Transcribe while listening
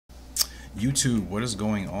YouTube, what is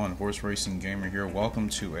going on? Horse Racing Gamer here. Welcome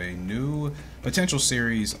to a new potential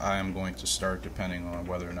series I am going to start, depending on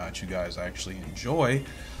whether or not you guys actually enjoy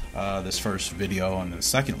this first video and the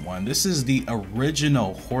second one. This is the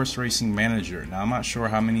original Horse Racing Manager. Now, I'm not sure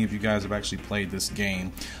how many of you guys have actually played this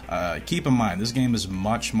game. Keep in mind, this game is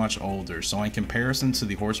much older. So in comparison to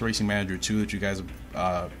the Horse Racing Manager 2 that you guys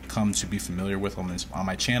have come to be familiar with on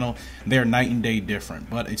my channel, they're night and day different.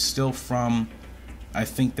 But it's still from, I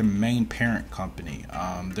think, the main parent company.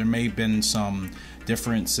 There may have been some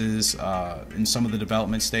differences in some of the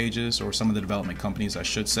development stages, or some of the development companies I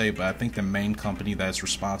should say, but I think the main company that's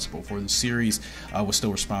responsible for the series was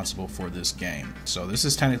still responsible for this game. So this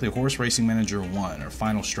is technically Horse Racing Manager 1, or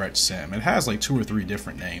Final Stretch Sim. It has like 2 or 3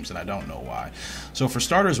 different names and I don't know why. So for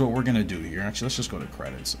starters, what we're gonna do here, actually let's just go to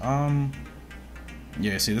credits.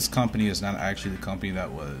 Yeah, see, this company is not actually the company that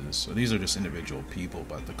was, so these are just individual people,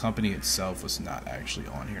 but the company itself was not actually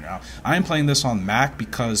on here. Now, I am playing this on Mac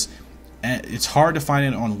because it's hard to find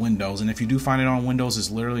it on Windows, and if you do find it on Windows, it's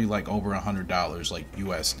literally like over $100, like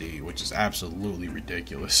USD, which is absolutely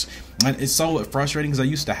ridiculous. And it's so frustrating because I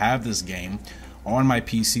used to have this game on my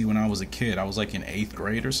PC when I was a kid. I was like in 8th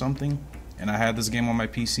grade or something, and I had this game on my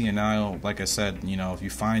PC, and now, like I said, you know, if you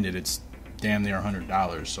find it, it's damn near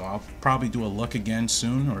 $100. So I'll probably do a look again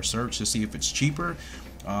soon, or search to see if it's cheaper,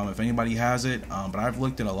 if anybody has it. But I've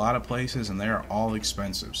looked at a lot of places and they are all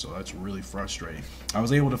expensive, so that's really frustrating. I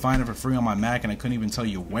was able to find it for free on my Mac, and I couldn't even tell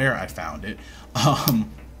you where I found it,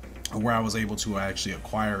 where I was able to actually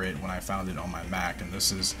acquire it when I found it on my Mac. And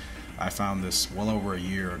I found this well over a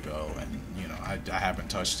year ago, and you know, I haven't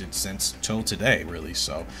touched it since till today, really.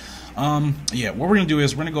 So yeah, what we're gonna do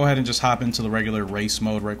is we're gonna go ahead and just hop into the regular race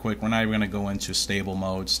mode right quick. We're not even gonna go into stable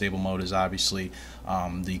mode. Stable mode is obviously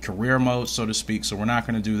the career mode, so to speak, so we're not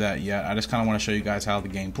gonna do that yet. I just kind of want to show you guys how the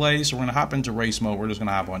game plays. So we're gonna hop into race mode. We're just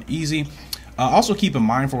gonna hop on easy. Also keep in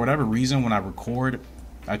mind, for whatever reason, when I record,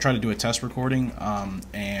 I try to do a test recording,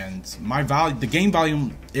 and the game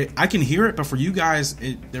volume, I can hear it, but for you guys,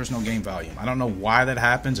 there's no game volume. I don't know why that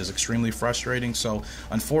happens. It's extremely frustrating. So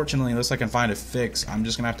unfortunately, unless I can find a fix, I'm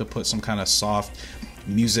just gonna have to put some kind of soft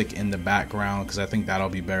music in the background, because I think that'll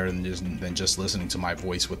be better than just listening to my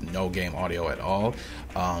voice with no game audio at all.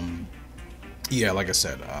 Yeah, like I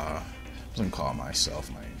said, I was gonna call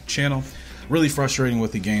myself my channel. Really frustrating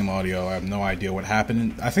with the game audio. I have no idea what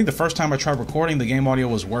happened. I think the first time I tried recording, the game audio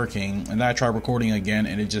was working, and then I tried recording again,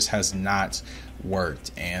 and it just has not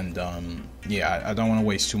worked. And yeah, I don't want to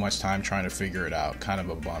waste too much time trying to figure it out. Kind of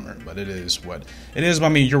a bummer, but it is what it is. I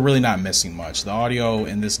mean, you're really not missing much. The audio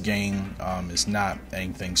in this game is not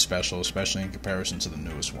anything special, especially in comparison to the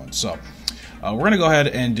newest one. So we're going to go ahead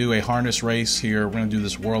and do a harness race here. We're going to do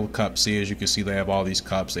this World Cup. See, as you can see, they have all these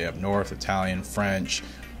cups. They have North, Italian, French.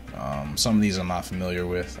 Some of these I'm not familiar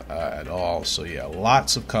with at all. So yeah,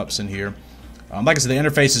 lots of cups in here. Like I said, the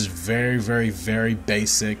interface is very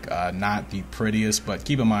basic, not the prettiest, but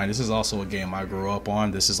keep in mind, this is also a game I grew up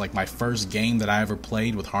on. This is like my first game that I ever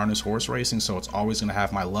played with harness horse racing, so it's always going to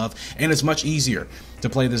have my love. And it's much easier to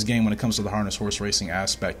play this game when it comes to the harness horse racing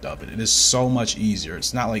aspect of it. It is so much easier.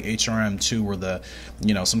 It's not like HRM2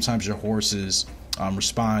 where sometimes your horses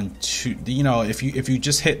respond to, if you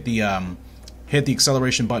just hit the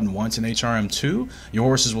acceleration button once in HRM2, your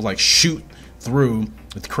horses will like shoot through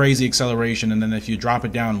with crazy acceleration, and then if you drop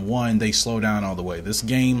it down 1, they slow down all the way. This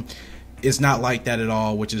game is not like that at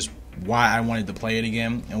all, which is why I wanted to play it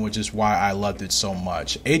again, and which is why I loved it so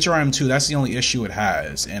much. HRM2, that's the only issue it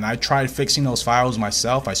has, and I tried fixing those files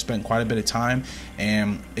myself. I spent quite a bit of time,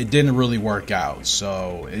 and it didn't really work out.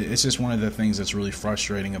 So it's just one of the things that's really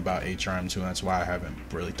frustrating about HRM2, and that's why I haven't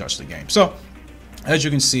really touched the game. So as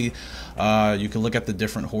you can see, you can look at the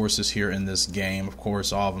different horses here in this game. Of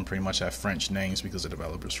course, all of them pretty much have French names because the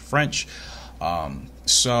developer's French.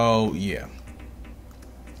 So yeah,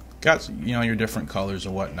 got your different colors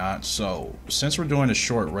and whatnot. So since we're doing a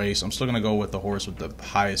short race, I'm still gonna go with the horse with the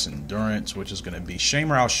highest endurance, which is gonna be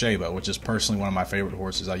Shamer Al Sheba, which is personally one of my favorite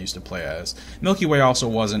horses I used to play as. Milky Way also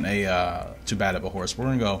wasn't too bad of a horse. We're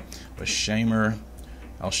gonna go with Shamer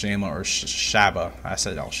Al Shema, or Shaba. I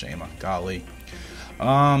said Al Shema. Golly.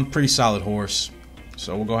 Pretty solid horse,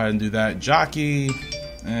 so we'll go ahead and do that. Jockey,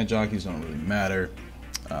 jockeys don't really matter.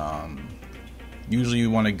 Usually you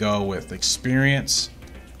want to go with experience.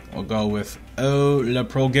 We'll go with Le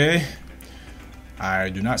Proget. I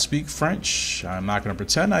do not speak French. I'm not going to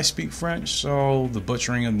pretend I speak French, so the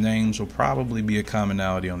butchering of names will probably be a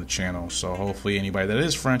commonality on the channel, so hopefully anybody that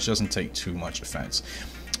is French doesn't take too much offense.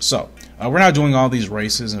 So we're not doing all these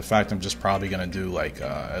races. In fact, I'm just probably going to do like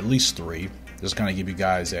at least 3. Just kind of give you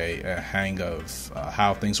guys a hang of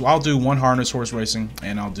how things. Well, I'll do one harness horse racing,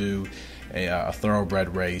 and I'll do a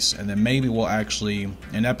thoroughbred race, and then maybe we'll actually,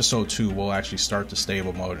 in episode 2, we'll actually start the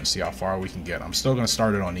stable mode and see how far we can get. I'm still going to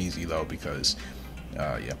start it on easy though, because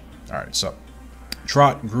yeah. All right, so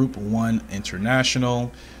trot group 1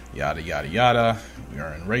 international, yada yada yada. We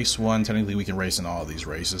are in race 1. Technically we can race in all of these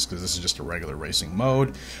races because this is just a regular racing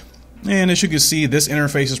mode. And as you can see, this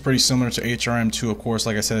interface is pretty similar to HRM2. Of course,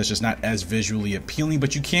 like I said, it's just not as visually appealing,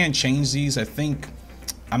 but you can change these. I think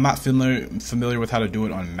I'm not familiar with how to do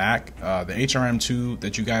it on Mac. The HRM2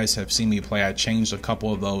 that you guys have seen me play, I changed a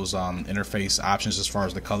couple of those interface options as far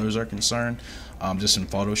as the colors are concerned, just in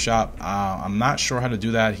Photoshop. I'm not sure how to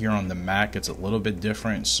do that here on the Mac. It's a little bit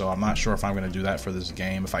different, so I'm not sure if I'm going to do that for this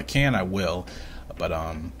game. If I can, I will, but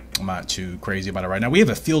I'm not too crazy about it right now. We have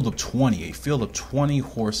a field of 20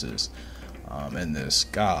 horses in this.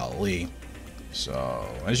 Golly. So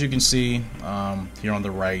as you can see here on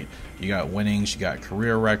the right, you got winnings, you got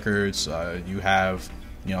career records, you have,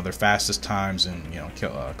 you know, their fastest times in, you know,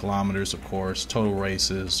 kilometers, of course, total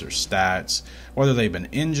races, their stats, whether they've been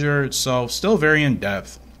injured. So still very in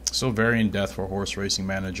depth for Horse Racing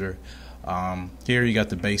Manager. Here you got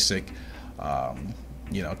the basic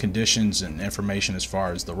you know, conditions and information as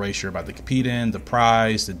far as the race you're about to compete in, the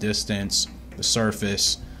prize, the distance, the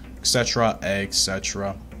surface, etc.,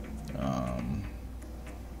 etc.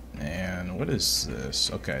 And what is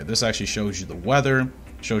this? Okay, this actually shows you the weather,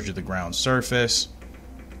 shows you the ground surface,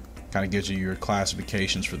 kind of gives you your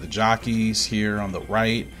classifications for the jockeys here on the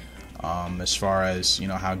right, as far as, you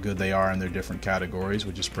know, how good they are in their different categories,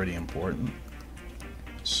 which is pretty important.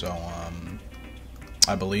 So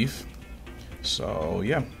I believe. So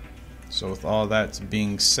yeah, so with all that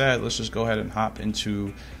being said, let's just go ahead and hop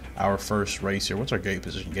into our first race here. What's our gate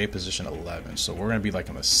position? Gate position 11. So we're going to be like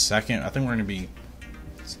in the second, I think we're going to be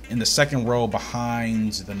in the second row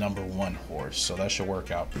behind the number 1 horse. So that should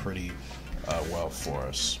work out pretty well for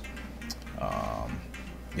us.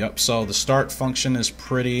 Yep, so the start function is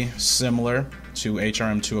pretty similar to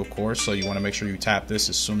HRM2, of course. So you want to make sure you tap this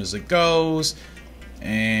as soon as it goes.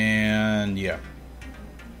 And yeah.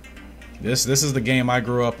 This is the game I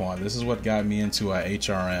grew up on. This is what got me into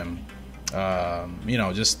HRM. You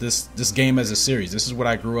know, just this game as a series. This is what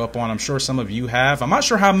I grew up on. I'm sure some of you have. I'm not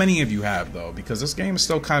sure how many of you have though, because this game is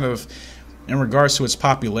still kind of, in regards to its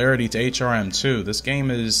popularity to HRM2, this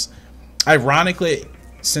game is, ironically,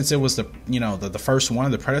 since it was the, you know, the first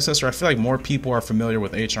one, the predecessor, I feel like more people are familiar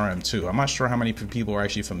with HRM2. I'm not sure how many people are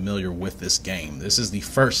actually familiar with this game. This is the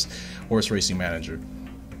first Horse Racing Manager.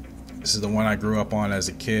 This is the one I grew up on as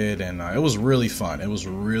a kid, and it was really fun. It was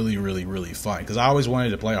really, really, really fun, because I always wanted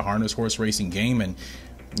to play a harness horse racing game, and,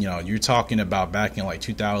 you know, you're talking about back in like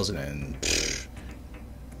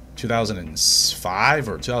 2005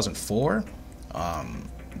 or 2004.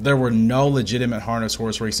 There were no legitimate harness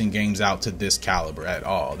horse racing games out to this caliber at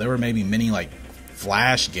all. There were maybe many like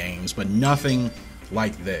Flash games, but nothing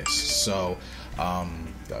like this. So,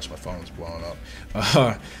 gosh, my phone's blowing up.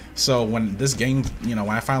 So when this game, you know,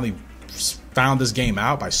 when I finally found this game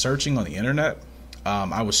out by searching on the internet,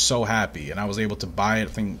 I was so happy, and I was able to buy it.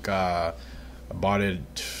 I think I bought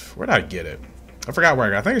it. Where did I get it? I forgot where I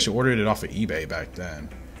got it. I think I actually ordered it off of eBay back then.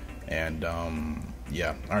 And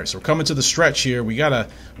yeah. All right, so we're coming to the stretch here. We gotta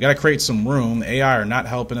create some room. AI are not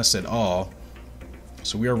helping us at all.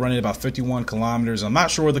 So we are running about 51 kilometers. I'm not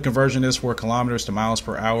sure what the conversion is for kilometers to miles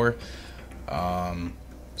per hour. So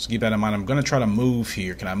keep that in mind. I'm going to try to move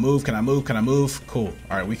here. Can I move? Can I move? Can I move? Cool.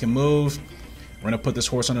 All right, we can move. We're going to put this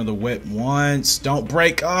horse under the whip once. Don't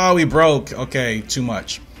break. Oh, we broke. Okay, too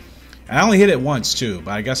much. And I only hit it once, too.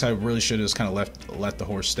 But I guess I really should have just kind of let the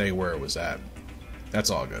horse stay where it was at. That's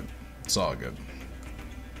all good. It's all good.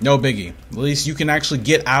 No biggie. At least you can actually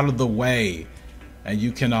get out of the way. And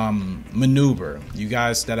you can maneuver. You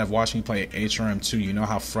guys that have watched me play HRM2, you know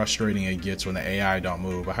how frustrating it gets when the AI don't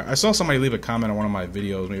move. I saw somebody leave a comment on one of my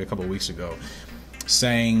videos maybe a couple of weeks ago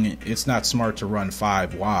saying it's not smart to run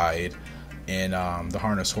 5 wide in the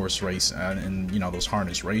harness horse race and you know, those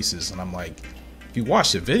harness races. And I'm like, if you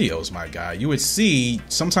watch the videos, my guy, you would see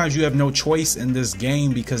sometimes you have no choice in this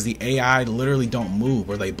game because the AI literally don't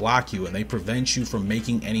move, or they block you and they prevent you from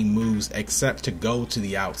making any moves except to go to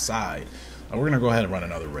the outside. We're going to go ahead and run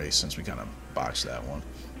another race since we kind of botched that one.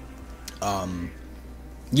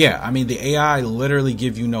 Yeah, I mean, the AI literally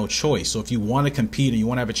give you no choice. So if you want to compete and you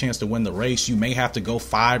want to have a chance to win the race, you may have to go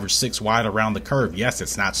 5 or 6 wide around the curve. Yes,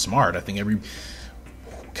 it's not smart. I think every,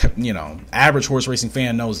 you know, average horse racing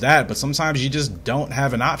fan knows that. But sometimes you just don't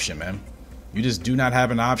have an option, man. You just do not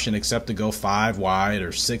have an option except to go 5 wide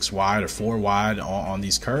or 6 wide or 4 wide on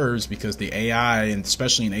these curves, because the AI, and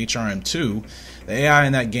especially in HRM2, the AI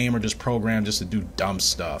in that game are just programmed just to do dumb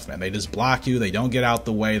stuff, man. They just block you. They don't get out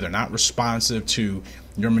the way. They're not responsive to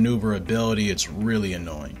your maneuverability. It's really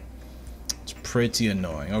annoying. It's pretty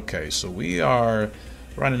annoying. Okay, so we are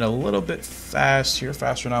running a little bit fast here,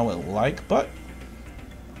 faster than I would like, but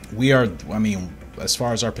we are, I mean, as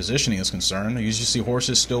far as our positioning is concerned, you usually see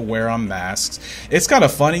horses still wear on masks. It's kind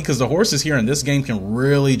of funny because the horses here in this game can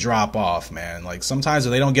really drop off, man. Like sometimes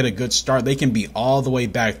if they don't get a good start, they can be all the way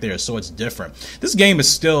back there, so it's different. This game is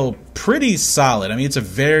still pretty solid. I mean, it's a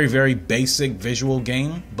very, very basic visual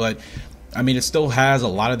game, but I mean, it still has a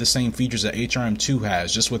lot of the same features that HRM2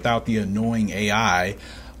 has, just without the annoying AI,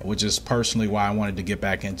 which is personally why I wanted to get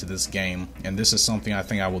back into this game, and this is something I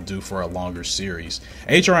think I will do for a longer series.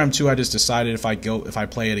 HRM2, I just decided if I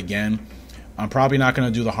play it again, I'm probably not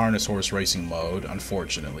going to do the harness horse racing mode,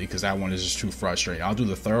 unfortunately, because that one is just too frustrating. I'll do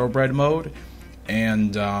the thoroughbred mode,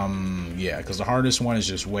 and yeah, because the harness one is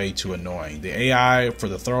just way too annoying. The AI for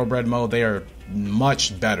the thoroughbred mode, they are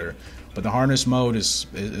much better, but the harness mode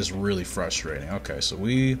is really frustrating. Okay, so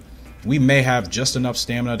we may have just enough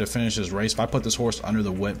stamina to finish this race. If I put this horse under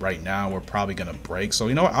the whip right now, we're probably gonna break. So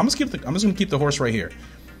you know what? I'm just gonna keep the horse right here.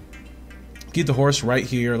 Keep the horse right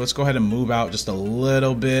here. Let's go ahead and move out just a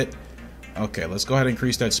little bit. Okay, let's go ahead and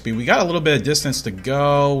increase that speed. We got a little bit of distance to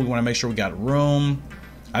go. We want to make sure we got room.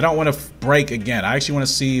 I don't want to break again. I actually want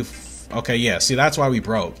to see if, okay, yeah, see, that's why we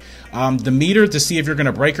broke. The meter to see if you're going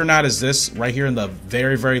to break or not is this right here in the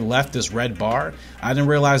very, very left, this red bar. I didn't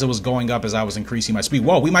realize it was going up as I was increasing my speed.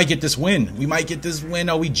 Whoa, we might get this win. We might get this win.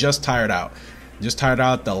 Oh, we just tired out. Just tired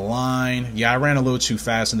out at the line. Yeah, I ran a little too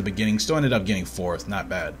fast in the beginning. Still ended up getting 4th. Not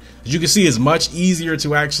bad. As you can see, it's much easier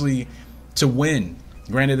to actually win.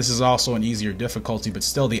 Granted, this is also an easier difficulty, but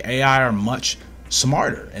still the AI are much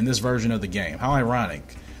smarter in this version of the game. How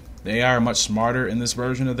ironic. The AI are much smarter in this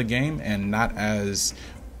version of the game and not as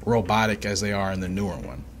robotic as they are in the newer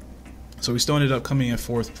one. So we still ended up coming in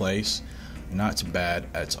 4th place. Not bad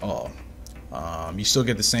at all. You still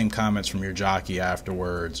get the same comments from your jockey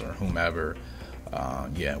afterwards or whomever.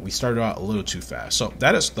 Yeah, we started out a little too fast. So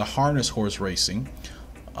that is the harness horse racing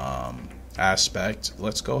aspect.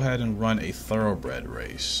 Let's go ahead and run a thoroughbred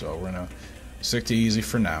race. So we're gonna stick to easy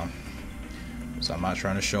for now. So I'm not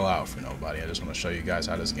trying to show out for nobody. I just want to show you guys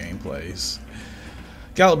how this game plays.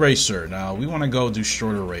 Gallop Racer. Now we want to go do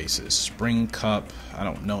shorter races. Spring Cup. I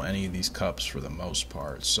don't know any of these cups for the most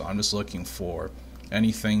part, so I'm just looking for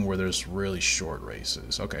anything where there's really short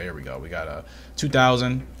races. Okay, here we go. We got a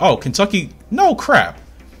 2000. Oh, Kentucky. No crap.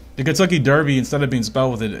 The Kentucky Derby, instead of being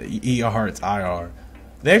spelled with an ER, it's IR.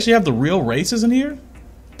 They actually have the real races in here?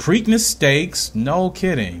 Preakness Stakes. No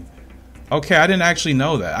kidding. Okay, I didn't actually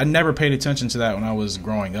know that. I never paid attention to that when I was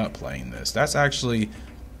growing up playing this. That's actually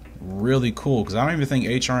really cool, because I don't even think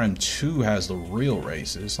HRM2 has the real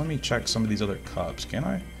races. Let me check some of these other cups. Can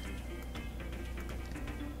I?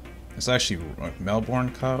 It's actually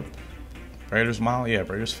Melbourne Cup, Raiders Mile. Yeah,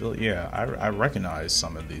 Raiders Field. Yeah, I recognize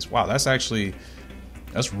some of these. Wow, that's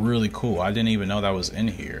really cool. I didn't even know that was in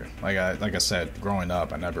here. Like I said, growing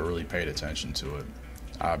up, I never really paid attention to it,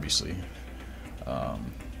 obviously.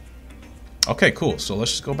 Okay, cool. So let's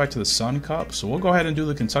just go back to the Sun Cup. So we'll go ahead and do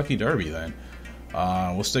the Kentucky Derby then.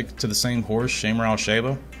 We'll stick to the same horse, Shamer Al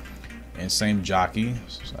Sheba, and same jockey.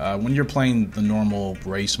 When you're playing the normal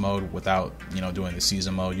race mode without, doing the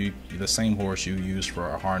season mode, the same horse you use for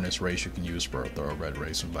a harness race, you can use for a thoroughbred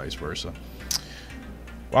race and vice versa.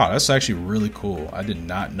 Wow, that's actually really cool. I did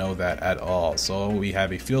not know that at all. So we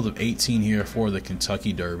have a field of 18 here for the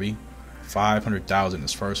Kentucky Derby. 500,000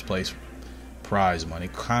 is first place prize money.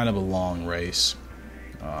 Kind of a long race.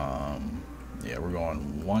 Yeah, we're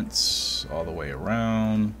going once all the way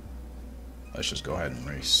around. Let's just go ahead and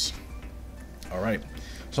race. Alright,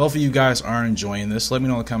 so hopefully you guys are enjoying this. Let me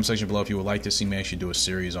know in the comment section below if you would like to see me actually do a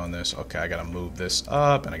series on this. Okay, I gotta move this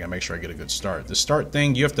up and I gotta make sure I get a good start. The start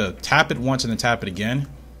thing, you have to tap it once and then tap it again.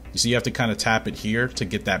 You see, you have to kind of tap it here to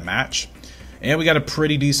get that match. And we got a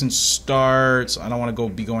pretty decent start. So I don't want to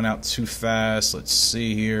be going out too fast. Let's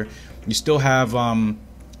see here. You still have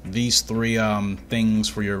these 3 things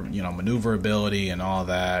for your maneuverability and all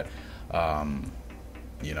that. The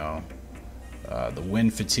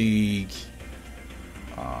wind fatigue.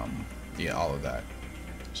 Yeah, all of that.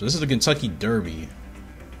 So this is the Kentucky Derby.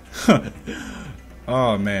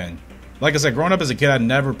 Oh man, like I said, growing up as a kid, I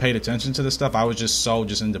never paid attention to this stuff. I was just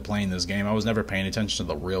into playing this game. I was never paying attention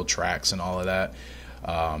to the real tracks and all of that.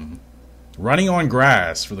 Running on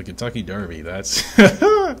grass for the Kentucky Derby. That's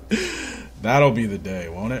that'll be the day,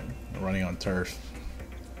 won't it? Running on turf.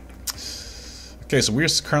 Okay, so we're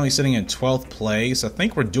currently sitting in 12th place. I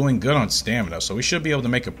think we're doing good on stamina, so we should be able to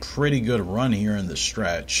make a pretty good run here in the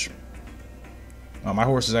stretch. Oh, my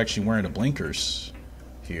horse is actually wearing the blinkers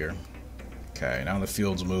here. Okay, now the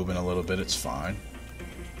field's moving a little bit. It's fine.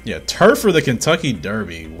 Yeah, turf for the Kentucky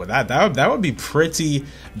Derby. Well, that would be pretty.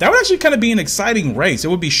 That would actually kind of be an exciting race. It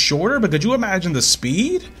would be shorter, but could you imagine the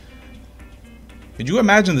speed? Could you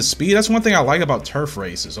imagine the speed? That's one thing I like about turf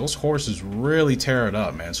races. Those horses really tear it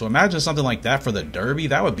up, man. So imagine something like that for the Derby.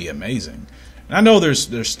 That would be amazing. And I know there's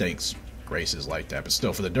stakes races like that, but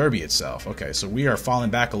still for the Derby itself. Okay, so we are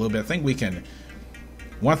falling back a little bit. I think we can.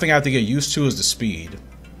 One thing I have to get used to is the speed,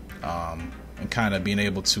 and kind of being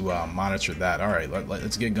able to monitor that. All right,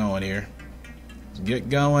 let's get going here. Let's get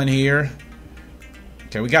going here.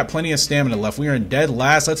 Okay, we got plenty of stamina left. We are in dead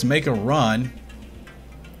last. Let's make a run.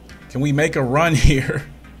 Can we make a run here?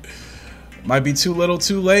 Might be too little,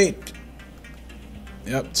 too late.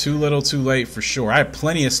 Yep, too little, too late for sure. I had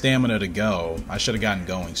plenty of stamina to go. I should have gotten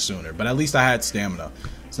going sooner, but at least I had stamina.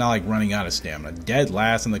 It's not like running out of stamina. Dead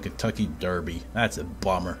last in the Kentucky Derby. That's a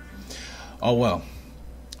bummer. Oh well.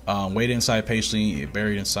 Waited inside patiently,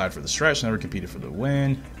 buried inside for the stretch, never competed for the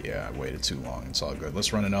win. Yeah, I waited too long. It's all good.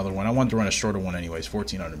 Let's run another one. I wanted to run a shorter one anyways,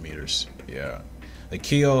 1,400 meters. Yeah. The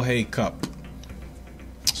Kyohei Cup.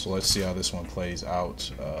 So let's see how this one plays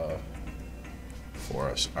out for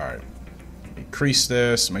us. All right. Increase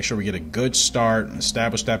this. Make sure we get a good start and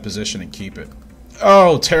establish that position and keep it.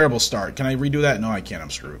 Oh, terrible start. Can I redo that? No, I can't. I'm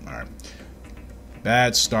screwed. All right.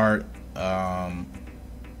 Bad start.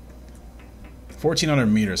 1,400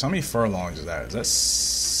 meters. How many furlongs is that? Is that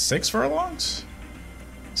 6 furlongs?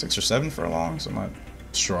 6 or 7 furlongs? I'm not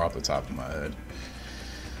sure off the top of my head.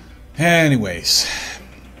 Anyways,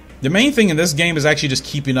 the main thing in this game is actually just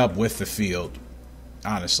keeping up with the field,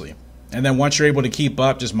 honestly. And then once you're able to keep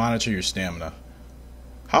up, just monitor your stamina.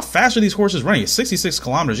 How fast are these horses running? 66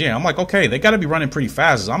 kilometers. Yeah, I'm like, okay, they got to be running pretty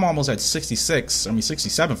fast. I'm almost at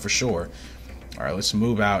 67 for sure. All right, let's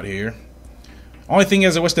move out here. Only thing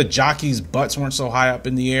is, I wish the jockeys' butts weren't so high up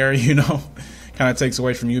in the air, you know. Kind of takes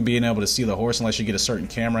away from you being able to see the horse unless you get a certain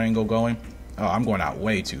camera angle going. Oh, I'm going out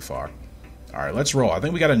way too far. All right, let's roll. I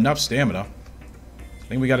think we got enough stamina.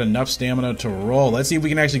 To roll. Let's see if we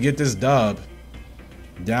can actually get this dub.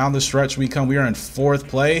 Down the stretch we come. We are in 4th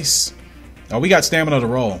place. Oh, we got stamina to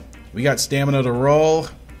roll.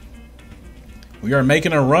 We are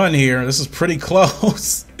making a run here. This is pretty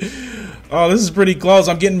close. Oh, this is pretty close.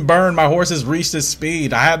 I'm getting burned. My horse has reached its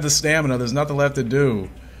speed. I have the stamina. There's nothing left to do.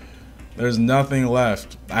 There's nothing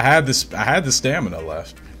left. I had the stamina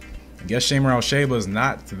left. I guess Shamer Al-Sheba is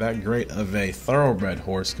not that great of a thoroughbred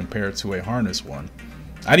horse compared to a harness one.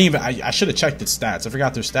 I should have checked its stats. I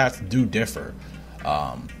forgot their stats do differ.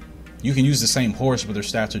 You can use the same horse, but their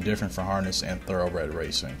stats are different for harness and thoroughbred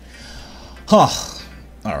racing. Huh.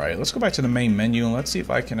 All right, let's go back to the main menu and let's see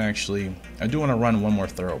if I can actually. I do want to run one more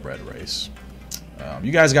thoroughbred race.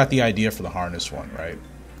 You guys got the idea for the harness one, right?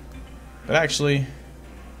 But actually,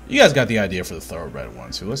 you guys got the idea for the thoroughbred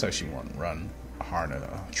one too. Let's actually run a harness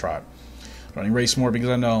trot running race more because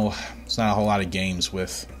I know it's not a whole lot of games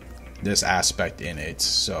with this aspect in it,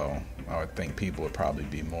 so I would think people would probably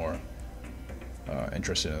be more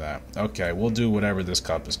interested in that. Okay, we'll do whatever this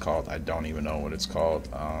cup is called. I don't even know what it's called.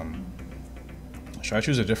 Should I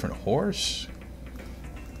choose a different horse?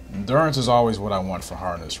 Endurance is always what I want for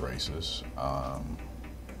harness races.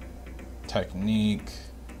 Technique.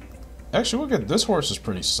 Actually, we'll get this horse is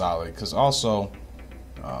pretty solid because also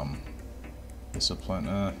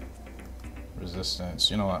discipline, resistance.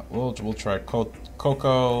 You know what? We'll try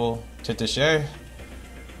Coco Titiche.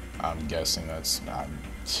 I'm guessing that's not.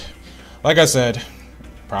 Like I said,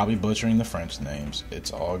 probably butchering the French names.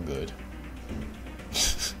 It's all good.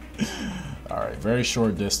 Alright, very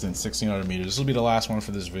short distance, 1,600 meters. This will be the last one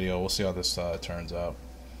for this video. We'll see how this turns out.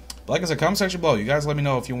 But like I said, comment section below. You guys let me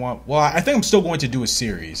know if you want. Well, I think I'm still going to do a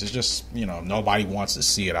series. It's just, you know, nobody wants to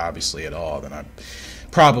see it, obviously, at all. Then I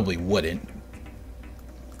probably wouldn't.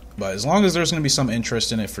 But as long as there's going to be some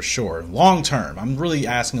interest in it for sure. Long term. I'm really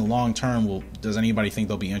asking long term, does anybody think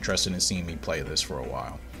they'll be interested in seeing me play this for a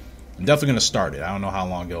while? I'm definitely going to start it. I don't know how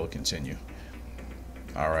long it'll continue.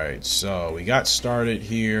 Alright, so we got started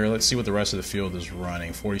here. Let's see what the rest of the field is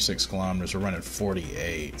running. 46 kilometers. We're running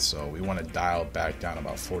 48. So we want to dial back down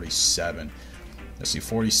about 47. Let's see,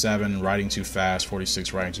 47, riding too fast.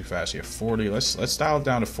 46, riding too fast. Yeah, 40. Let's dial it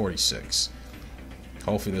down to 46.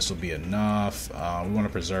 Hopefully this will be enough. We want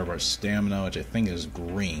to preserve our stamina, which I think is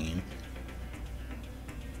green.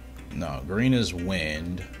 No, green is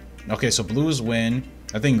wind. Okay, so blue is wind.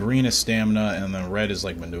 I think green is stamina, and then red is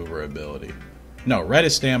like maneuverability. No, red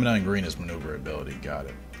is stamina and green is maneuverability. Got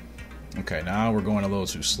it. Okay, now we're going a little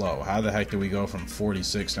too slow. How the heck did we go from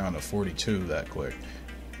 46 down to 42 that quick?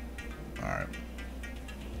 Alright.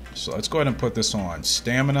 So let's go ahead and put this on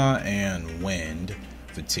stamina and wind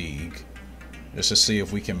fatigue. Just to see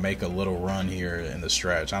if we can make a little run here in the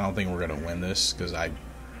stretch. I don't think we're going to win this because I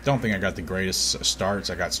don't think I got the greatest starts.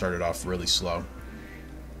 I got started off really slow.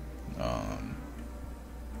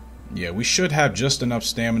 Yeah, we should have just enough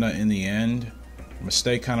stamina in the end. I'm going to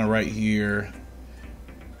stay kind of right here.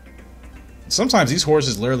 Sometimes these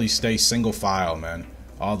horses literally stay single file, man,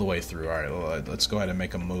 all the way through. All right, let's go ahead and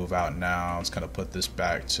make a move out now. Let's kind of put this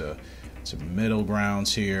back to middle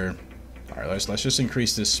grounds here. All right, let's just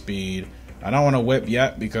increase this speed. I don't want to whip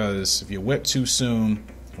yet because if you whip too soon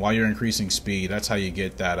while you're increasing speed, that's how you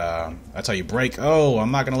get that. That's how you break. Oh,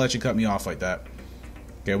 I'm not gonna let you cut me off like that.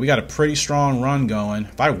 Okay, we got a pretty strong run going.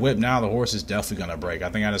 If I whip now, the horse is definitely gonna break. I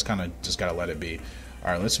think I just gotta let it be.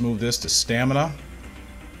 All right, let's move this to stamina.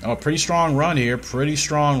 Oh, pretty strong run here. Pretty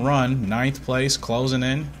strong run. 9th place, closing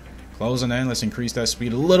in. Closing in. Let's increase that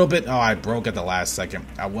speed a little bit. Oh, I broke at the last second.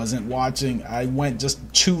 I wasn't watching. I went just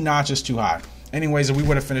 2 notches too high. Anyways, if we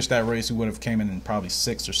would have finished that race, we would have came in probably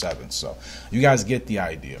 6th or 7th. So you guys get the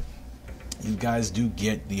idea. You guys do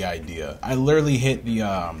get the idea. I literally hit the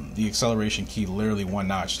acceleration key literally 1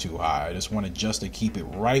 notch too high. I just wanted to keep it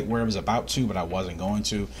right where it was about to, but I wasn't going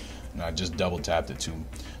to. And I just double tapped it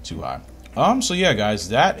too high. So yeah, guys,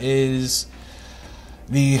 that is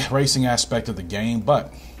the racing aspect of the game.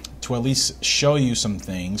 But to at least show you some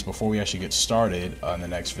things before we actually get started on the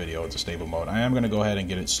next video with the stable mode, I am going to go ahead and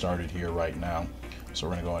get it started here right now. So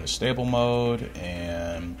we're going to go into stable mode,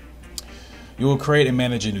 and you will create and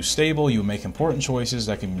manage a new stable. You will make important choices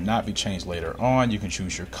that can not be changed later on. You can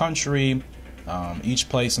choose your country. Each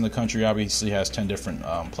place in the country obviously has 10 different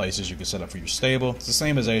places you can set up for your stable. It's the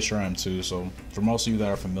same as HRM2, so for most of you that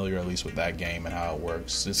are familiar at least with that game and how it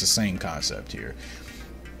works, it's the same concept here.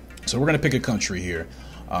 So we're going to pick a country here.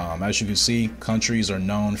 As you can see, countries are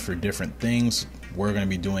known for different things. We're going to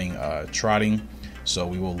be doing trotting, so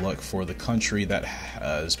we will look for the country that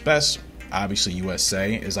is best. Obviously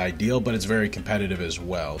USA is ideal, but it's very competitive as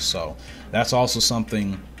well, so that's also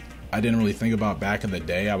something I didn't really think about back in the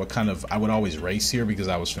day. I would always race here because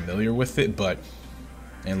I was familiar with it, but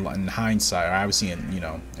in hindsight, or obviously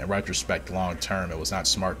in retrospect, long term, it was not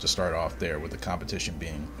smart to start off there with the competition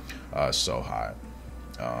being so high.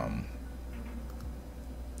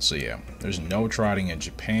 So yeah, there's no trotting in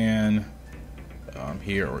Japan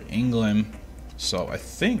here or England. So I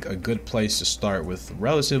think a good place to start with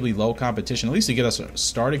relatively low competition, at least to get us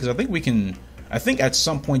started, because I think we can. I think at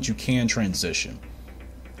some point you can transition.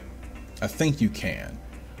 I think you can.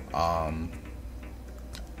 I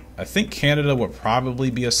think Canada would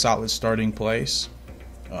probably be a solid starting place.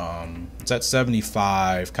 It's at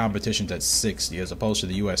 75, competition's at 60, as opposed to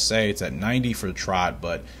the USA. It's at 90 for trot,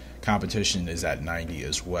 but competition is at 90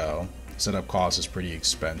 as well. Setup cost is pretty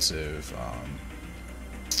expensive.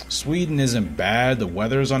 Sweden isn't bad. The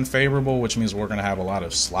weather is unfavorable, which means we're going to have a lot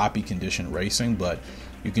of sloppy condition racing, but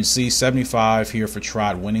you can see 75 here for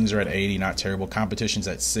trot. Winnings are at 80, not terrible. Competition's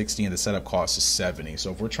at 60, and the setup cost is 70.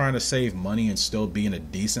 So if we're trying to save money and still be in a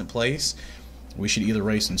decent place, we should either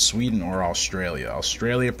race in Sweden or Australia.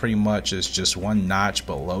 Australia pretty much is just 1 notch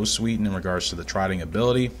below Sweden in regards to the trotting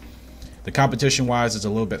ability. The competition-wise is a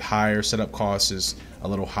little bit higher. Setup cost is a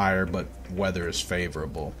little higher, but weather is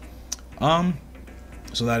favorable.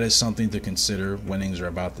 So that is something to consider. Winnings are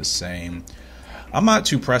about the same. I'm not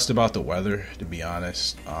too pressed about the weather, to be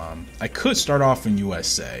honest. I could start off in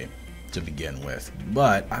USA to begin with,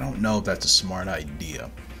 but I don't know if that's a smart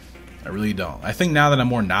idea. I really don't. I think now that I'm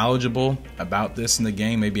more knowledgeable about this in the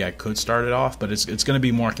game, maybe I could start it off, but it's going to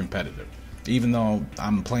be more competitive. Even though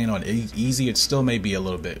I'm playing on easy, it still may be a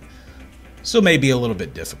little bit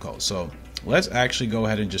difficult. So let's actually go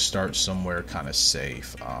ahead and just start somewhere kind of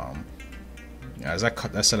safe. As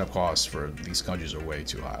that setup costs for these countries are way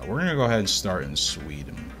too high. We're gonna go ahead and start in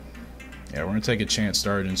Sweden. Yeah, we're gonna take a chance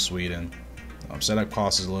starting in Sweden. Setup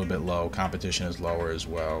cost is a little bit low. Competition is lower as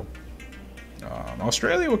well.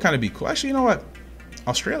 Australia would kind of be cool. Actually, you know what?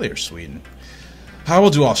 Australia or Sweden? I will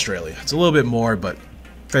do Australia. It's a little bit more, but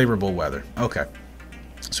favorable weather. Okay.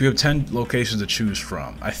 So we have 10 locations to choose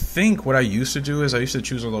from. I think what I used to do is I used to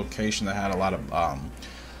choose a location that had a lot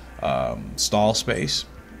of stall space.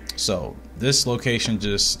 So this location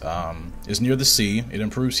just is near the sea. It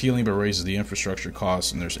improves healing but raises the infrastructure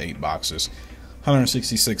costs, and there's 8 boxes.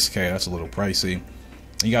 166k, that's a little pricey.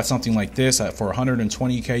 You got something like this. For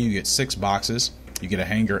 120k, you get 6 boxes. You get a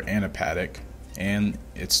hangar and a paddock, and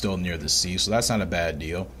it's still near the sea, so that's not a bad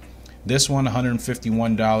deal. This one,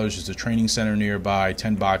 $151, is a training center nearby,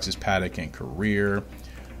 10 boxes, paddock, and career.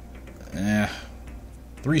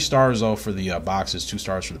 3 stars though for the boxes, 2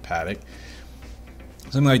 stars for the paddock.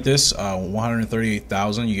 Something like this,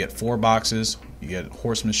 138,000. You get 4 boxes. You get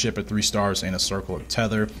horsemanship at 3 stars and a circle of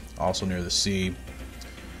tether, also near the sea.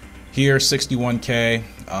 Here, 61K.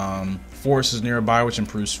 Forest is nearby, which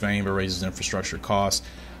improves fame but raises infrastructure costs.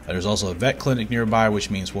 There's also a vet clinic nearby, which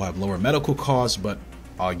means we'll have lower medical costs, but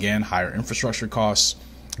again, higher infrastructure costs.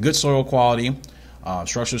 Good soil quality.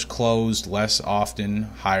 Structures closed less often,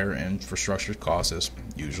 higher infrastructure costs as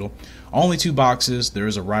usual. Only 2 boxes. There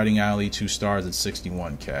is a riding alley, 2 stars at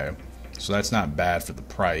 61K. So that's not bad for the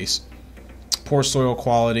price. Poor soil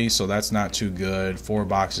quality, so that's not too good. 4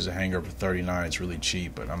 boxes, a hanger for 39. It's really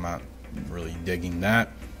cheap, but I'm not really digging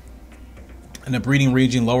that. In the breeding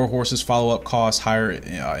region, lower horses, follow-up costs, higher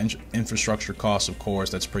infrastructure costs, of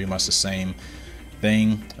course. That's pretty much the same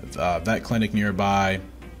thing. Vet clinic nearby.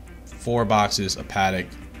 4 boxes, a paddock,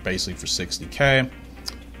 basically for 60K.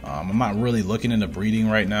 I'm not really looking into breeding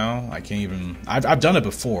right now. I can't even. I've done it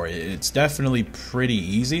before. It's definitely pretty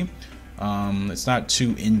easy. It's not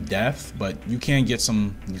too in-depth, but you can get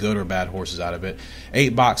some good or bad horses out of it.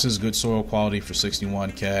 8 boxes, good soil quality for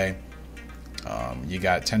 61K. You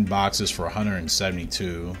got 10 boxes for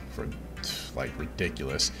 172 for like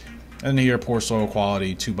ridiculous. And here, poor soil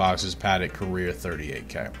quality, 2 boxes, paddock, career,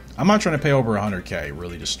 38K. I'm not trying to pay over 100K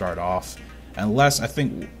really to start off, unless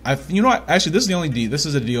you know what? Actually, this is the only deal. This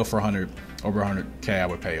is a deal for over 100K. I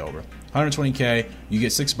would pay over 120K. You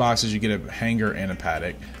get 6 boxes, you get a hanger and a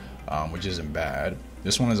paddock, which isn't bad.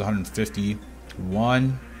 This one is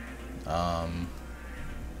 151.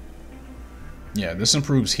 Yeah, this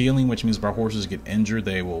improves healing, which means if our horses get injured,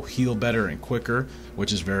 they will heal better and quicker,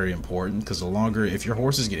 which is very important, because if your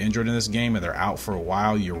horses get injured in this game and they're out for a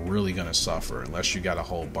while, you're really going to suffer unless you got a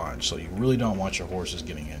whole bunch. So you really don't want your horses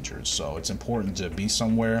getting injured. So it's important to be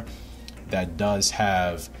somewhere that does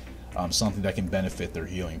have something that can benefit their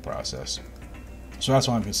healing process. So that's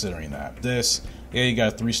why I'm considering that. Yeah, you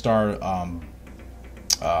got a 3-star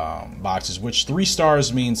boxes, which 3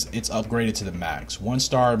 stars means it's upgraded to the max. 1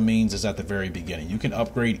 star means it's at the very beginning. You can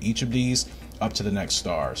upgrade each of these up to the next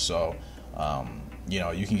star. So you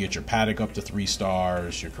know, you can get your paddock up to 3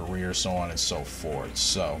 stars, your career, so on and so forth.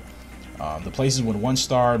 So the places with 1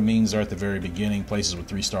 star means they're at the very beginning. Places with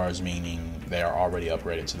 3 stars meaning they are already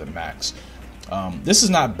upgraded to the max. This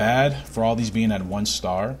is not bad for all these being at 1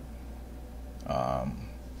 star.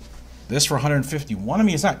 This for 151, I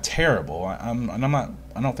mean, it's not terrible.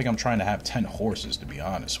 I don't think I'm trying to have 10 horses, to be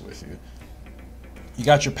honest with you. You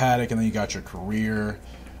got your paddock, and then you got your career.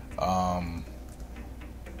 You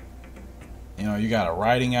know, you got a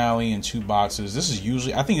riding alley and 2 boxes. This is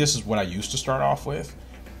usually, I think this is what I used to start off with,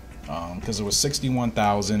 because it was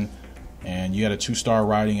 61,000, and you had a 2-star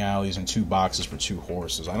riding alleys and 2 boxes for 2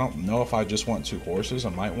 horses. I don't know if I just want 2 horses. I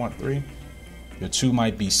might want 3. The 2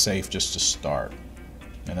 might be safe just to start.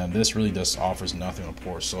 And then this really just offers nothing with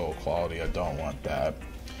poor soil quality. I don't want that.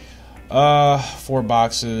 4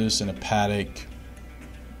 boxes and a paddock.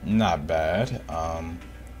 Not bad.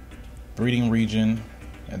 Breeding region.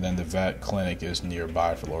 And then the vet clinic is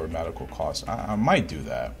nearby for lower medical costs. I might do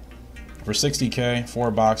that. For 60K,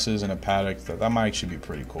 4 boxes and a paddock. That might actually be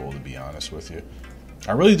pretty cool, to be honest with you.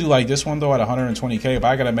 I really do like this one, though, at 120K. But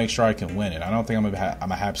I got to make sure I can win it. I don't think I'm going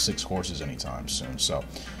to have 6 horses anytime soon. So,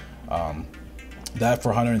 that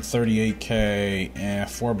for 138K and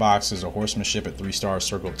 4 boxes, a horsemanship at 3 stars,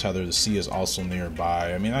 circle of tether. The sea is also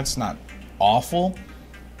nearby. I mean, that's not awful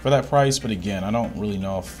for that price, but again, I don't really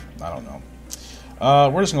know if, I don't know.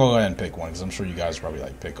 We're just going to go ahead and pick one, because I'm sure you guys probably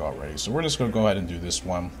like pick already. So we're just going to go ahead and do this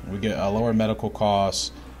one. We get lower medical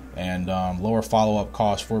costs and lower follow-up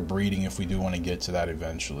costs for breeding if we do want to get to that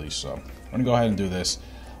eventually. So we're going to go ahead and do this.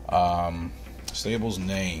 Stable's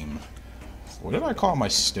name. What did I call my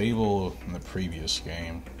stable in the previous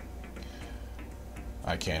game?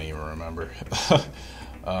 I can't even remember.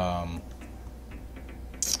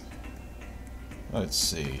 Let's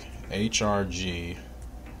see. HRG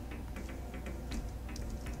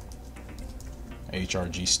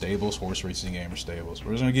stables, horse racing gamer stables.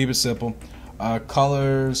 We're just gonna keep it simple.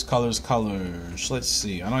 Colors. Let's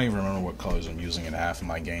see. I don't even remember what colors I'm using in half of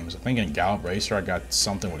my games. I think in Gallop Racer I got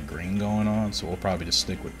something with green going on, so we'll probably just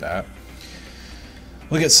stick with that.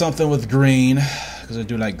 We'll get something with green, because I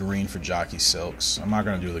do like green for jockey silks. I'm not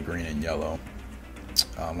going to do the green and yellow.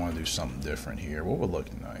 I want to do something different here. What would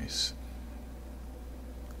look nice?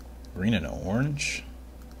 Green and orange?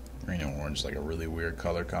 Green and orange is like a really weird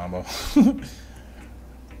color combo.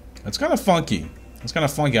 It's kind of funky. It's kind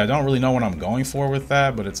of funky. I don't really know what I'm going for with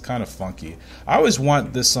that, but it's kind of funky. I always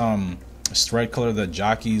want this thread color that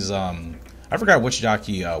jockeys I forgot which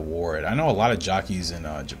jockey wore it. I know a lot of jockeys in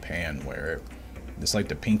Japan wear it. It's like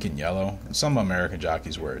the pink and yellow. And some American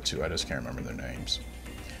jockeys wear it too. I just can't remember their names.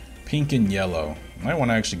 Pink and yellow. I might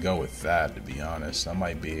want to actually go with that, to be honest. That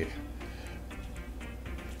might be...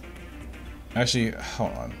 Actually,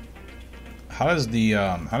 hold on. How does the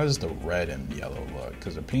red and yellow look?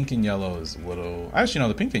 Because the pink and yellow is a little... Actually, no,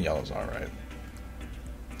 the pink and yellow is alright.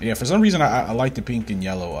 Yeah, for some reason, I like the pink and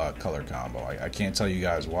yellow color combo. I can't tell you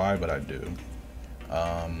guys why, but I do.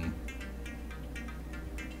 I'm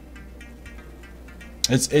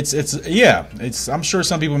sure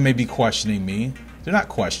some people may be questioning me. They're not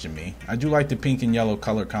questioning me. I do like the pink and yellow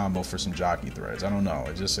color combo for some jockey threads. I don't know.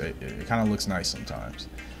 It kind of looks nice sometimes.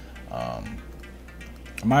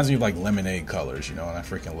 Reminds me of like lemonade colors, you know, and I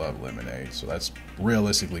freaking love lemonade. So that's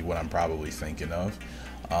realistically what I'm probably thinking of.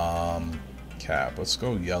 Cap. Let's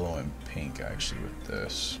go yellow and pink actually with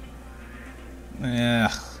this.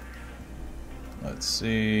 Yeah. Let's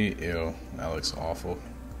see. Ew, that looks awful.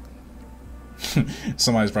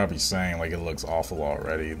 Somebody's probably saying like it looks awful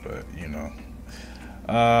already, but you know.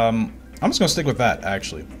 I'm just gonna stick with that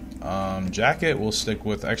actually. Jacket we'll stick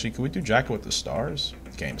with. Actually, can we do jacket with the stars?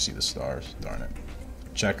 Can't even see the stars. Darn it.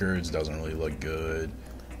 Checkers doesn't really look good.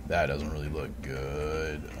 That doesn't really look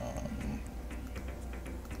good.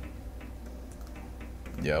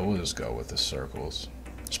 Yeah, we'll just go with the circles.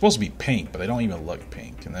 They're supposed to be pink, but they don't even look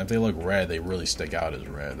pink. And if they look red, they really stick out as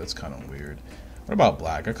red. That's kind of weird. What about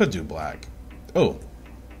black? I could do black. Oh.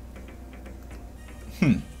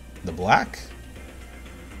 The black?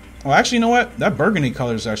 Oh, actually, you know what? That burgundy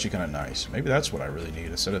color is actually kind of nice. Maybe that's what I really need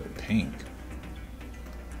instead of the pink.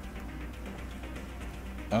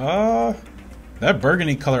 That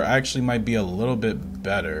burgundy color actually might be a little bit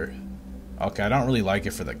better. Okay, I don't really like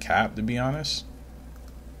it for the cap, to be honest.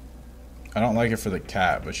 I don't like it for the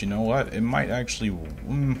cap, but you know what? It might actually...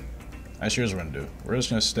 That's here's what we're going to do. We're just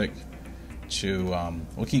going to stick to...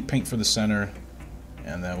 we'll keep pink for the center,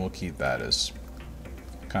 and then we'll keep that as...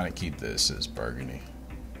 Kind of keep this as burgundy.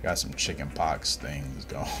 Got some chicken pox things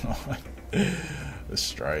going on. The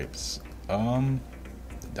stripes. The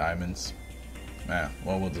diamonds. Man,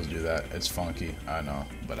 well, we'll just do that. It's funky, I know,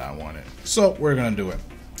 but I want it. So, we're going to do it.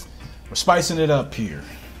 We're spicing it up here.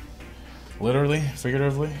 Literally,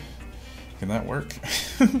 figuratively. Can that work?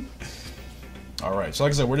 Alright, so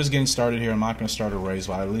like I said, we're just getting started here. I'm not going to start a race,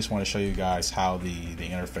 but I at least want to show you guys how the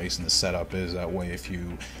interface and the setup is. That way, if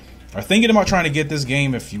you are thinking about trying to get this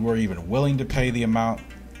game, if you were even willing to pay the amount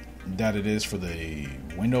that it is for the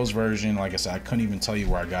Windows version, like I said, I couldn't even tell you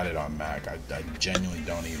where I got it on Mac. I genuinely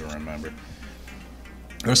don't even remember.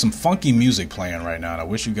 There's some funky music playing right now, and I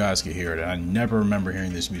wish you guys could hear it, and I never remember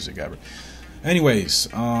hearing this music ever. Anyways,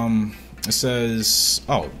 it says,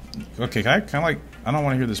 oh, okay, I don't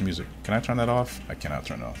want to hear this music. Can I turn that off? I cannot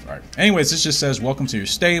turn it off. All right. Anyways, this just says, welcome to your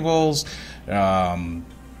stables.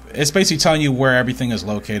 It's basically telling you where everything is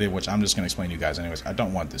located, which I'm just going to explain to you guys anyways. I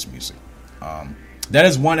don't want this music. That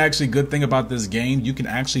is one actually good thing about this game. You can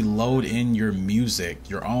actually load in your music,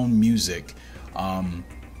 your own music,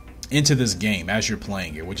 into this game as you're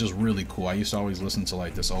playing it, which is really cool. I used to always listen to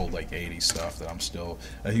like this old like 80s stuff that I'm still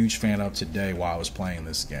a huge fan of today while I was playing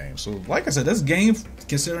this game. So like I said, this game,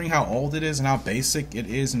 considering how old it is and how basic it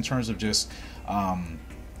is in terms of just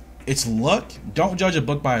its look, don't judge a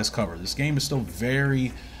book by its cover. This game is still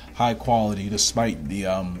very high quality despite the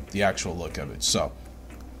actual look of it. So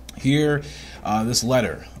here, this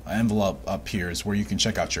letter envelope up here is where you can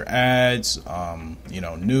check out your ads, you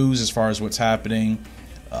know, news as far as what's happening,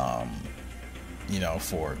 you know,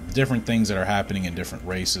 for different things that are happening in different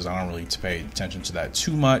races. I don't really pay attention to that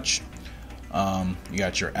too much. You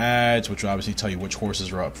got your ads, which will obviously tell you which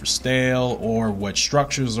horses are up for sale or what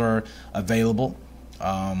structures are available.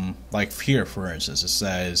 Like here, for instance, it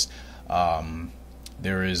says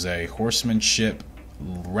there is a horsemanship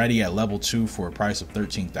ready at level 2 for a price of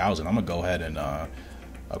 13,000. I'm gonna go ahead and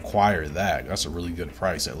acquire that. That's a really good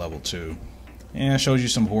price at level 2. And it shows you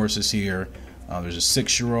some horses here. There's a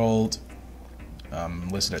 6-year-old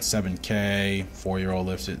listed at 7K, 4-year-old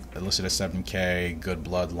listed at 7K, good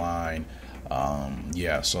bloodline.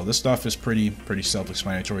 Yeah, so this stuff is pretty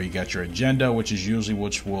self-explanatory. You got your agenda, which is usually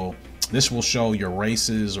this will show your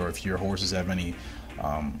races, or if your horses have any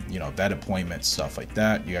you know, vet appointments, stuff like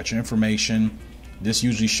that. You got your information. This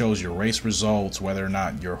usually shows your race results, whether or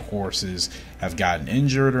not your horses have gotten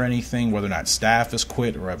injured or anything, whether or not staff has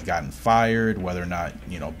quit or have gotten fired, whether or not,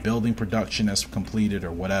 you know, building production has completed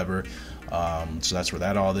or whatever. So that's where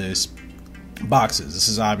that all is. Boxes. This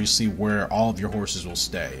is obviously where all of your horses will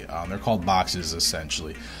stay. They're called boxes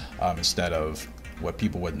essentially, instead of what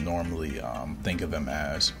people would normally think of them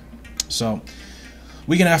as. So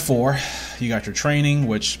we can have 4. You got your training,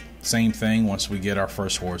 which same thing. Once we get our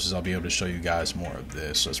first horses, I'll be able to show you guys more of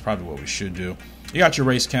this. So it's probably what we should do. You got your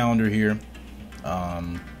race calendar here.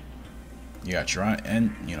 You got your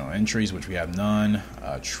entries, which we have none.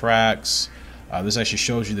 Tracks. This actually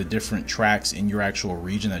shows you the different tracks in your actual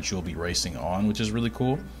region that you'll be racing on, which is really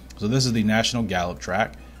cool. So this is the National Gallop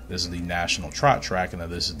track. This is the National Trot track, and then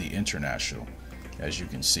this is the International, as you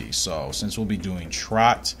can see. So since we'll be doing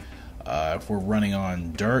trot, if we're running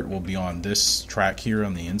on dirt, we'll be on this track here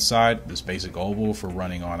on the inside, this basic oval. If we're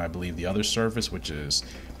running on, I believe, the other surface, which is,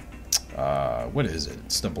 what is it?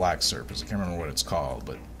 It's the black surface. I can't remember what it's called,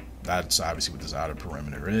 but that's obviously what this outer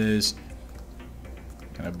perimeter is.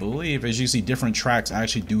 And I believe, as you see, different tracks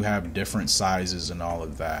actually do have different sizes and all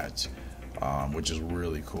of that, which is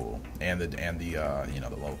really cool. And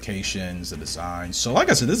the locations, the designs. So like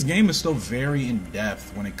I said, this game is still very in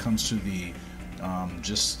depth when it comes to the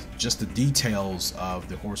just the details of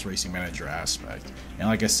the horse racing manager aspect. And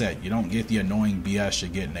like I said, you don't get the annoying BS you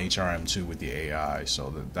get in HRM2 with the AI.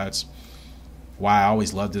 So that's why I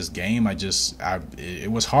always loved this game.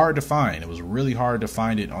 It was hard to find. It was really hard to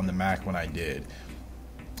find it on the Mac when I did.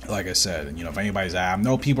 Like I said, if anybody's, I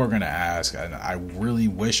know people are gonna ask, and I really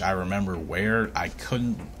wish I remember where. I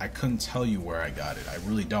couldn't tell you where I got it. I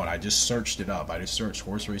really don't. I just searched it up. I just searched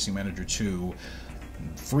Horse Racing Manager 2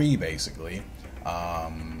 free, basically.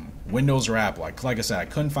 Windows or Apple. Like I said, I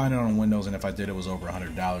couldn't find it on Windows, and if I did, it was over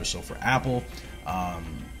 $100. So for Apple,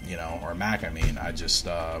 or Mac, I mean, I just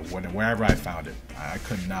wherever I found it, I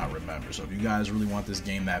could not remember. So if you guys really want this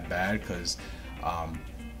game that bad, because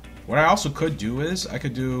what I also could do is I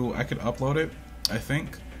could upload it, I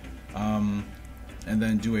think, and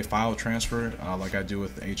then do a file transfer like I do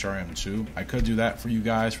with HRM2. I could do that for you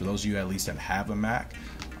guys, for those of you at least that have a Mac.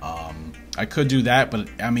 I could do that, but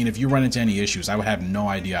I mean, if you run into any issues, I would have no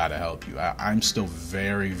idea how to help you. I'm still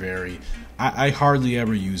very I hardly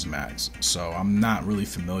ever use Macs, so I'm not really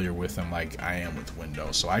familiar with them like I am with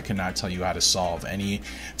Windows. So I cannot tell you how to solve any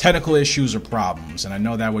technical issues or problems, and I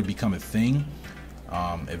know that would become a thing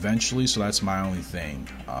eventually, so that's my only thing.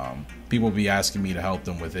 People will be asking me to help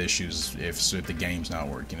them with issues if the game's not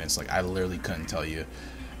working. It's like I literally couldn't tell you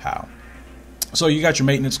how. So you got your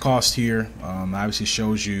maintenance cost here. Obviously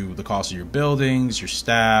shows you the cost of your buildings, your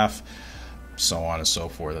staff, so on and so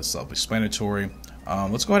forth. That's self-explanatory.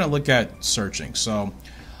 Let's go ahead and look at searching. So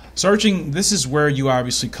searching, this is where you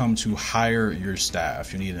obviously come to hire your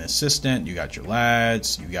staff. You need an assistant, you got your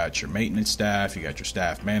lads, you got your maintenance staff, you got your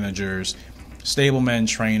staff managers, stablemen,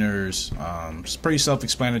 trainers. It's pretty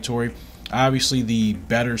self-explanatory. Obviously the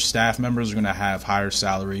better staff members are going to have higher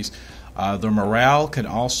salaries. The morale could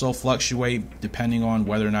also fluctuate depending on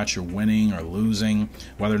whether or not you're winning or losing,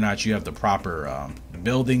 whether or not you have the proper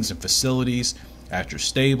buildings and facilities at your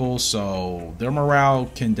stable. So their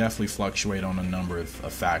morale can definitely fluctuate on a number of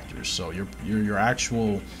factors. So your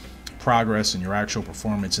actual progress and your actual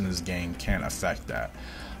performance in this game can affect that.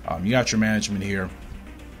 You got your management here.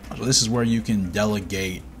 So this is where you can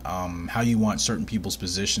delegate how you want certain people's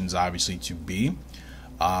positions obviously to be.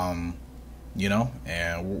 And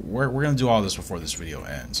we're going to do all this before this video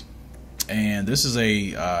ends. And this is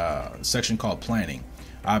a section called planning,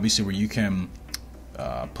 obviously, where you can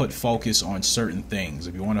put focus on certain things.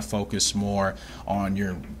 If you want to focus more on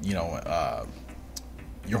your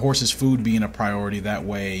horse's food being a priority, that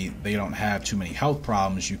way they don't have too many health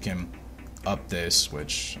problems, you can up this,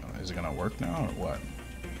 which is it going to work now or what?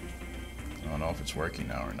 I don't know if it's working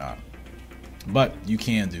now or not, but you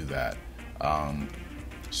can do that.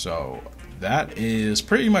 So that is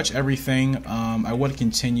pretty much everything. I would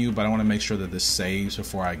continue, but I want to make sure that this saves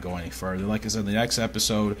before I go any further. Like I said, the next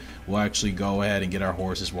episode, we'll actually go ahead and get our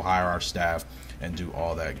horses, we'll hire our staff, and do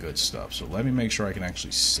all that good stuff. So let me make sure I can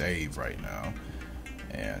actually save right now.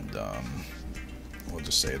 And we'll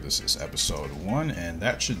just say this is episode 1, and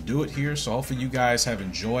that should do it here. So hopefully you guys have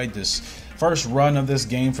enjoyed this first run of this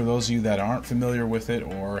game, for those of you that aren't familiar with it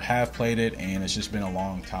or have played it and it's just been a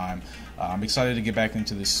long time. I'm excited to get back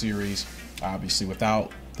into this series, obviously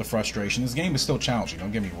without the frustration. This game is still challenging,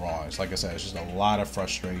 don't get me wrong. It's like I said, it's just a lot of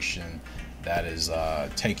frustration that is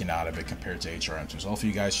taken out of it compared to HRM2. So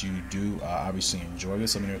hopefully you guys, you do obviously enjoy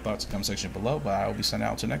this. Let me know your thoughts in the comment section below, but I will be signing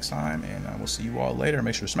out until next time, and I will see you all later.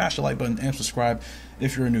 Make sure to smash the like button and subscribe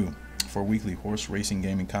if you're new for weekly horse racing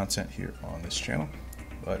gaming content here on this channel.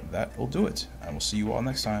 But that will do it. I will see you all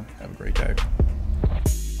next time. Have a great day.